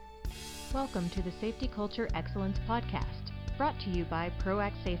Welcome to the Safety Culture Excellence Podcast, brought to you by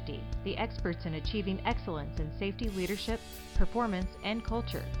ProAct Safety, the experts in achieving excellence in safety leadership, performance, and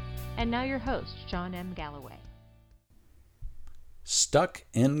culture. And now your host, John M. Galloway. Stuck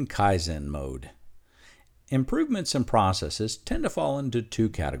in Kaizen-Mode. Improvements in processes tend to fall into two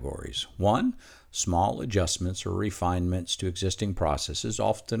categories. One, small adjustments or refinements to existing processes,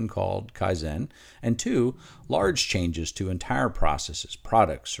 often called Kaizen. And two, large changes to entire processes,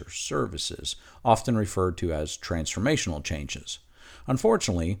 products, or services, often referred to as transformational changes.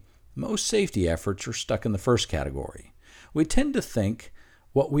 Unfortunately, most safety efforts are stuck in the first category. We tend to think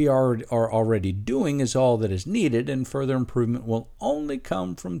what we are already doing is all that is needed, and further improvement will only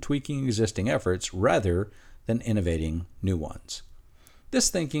come from tweaking existing efforts rather than innovating new ones. This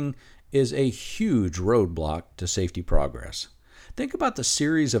thinking is a huge roadblock to safety progress. Think about the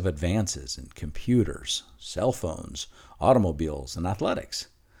series of advances in computers, cell phones, automobiles, and athletics.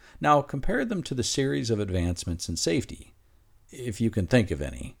 Now compare them to the series of advancements in safety, if you can think of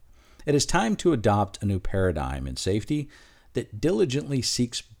any. It is time to adopt a new paradigm in safety that diligently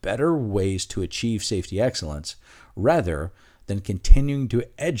seeks better ways to achieve safety excellence rather than continuing to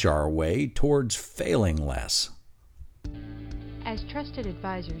edge our way towards failing less. As trusted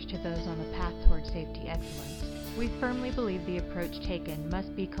advisors to those on the path toward safety excellence, we firmly believe the approach taken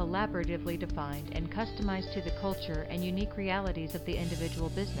must be collaboratively defined and customized to the culture and unique realities of the individual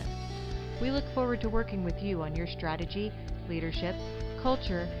business. We look forward to working with you on your strategy, leadership,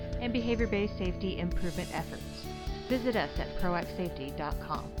 culture, and behavior-based safety improvement efforts. Visit us at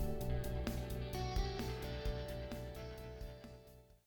proactsafety.com.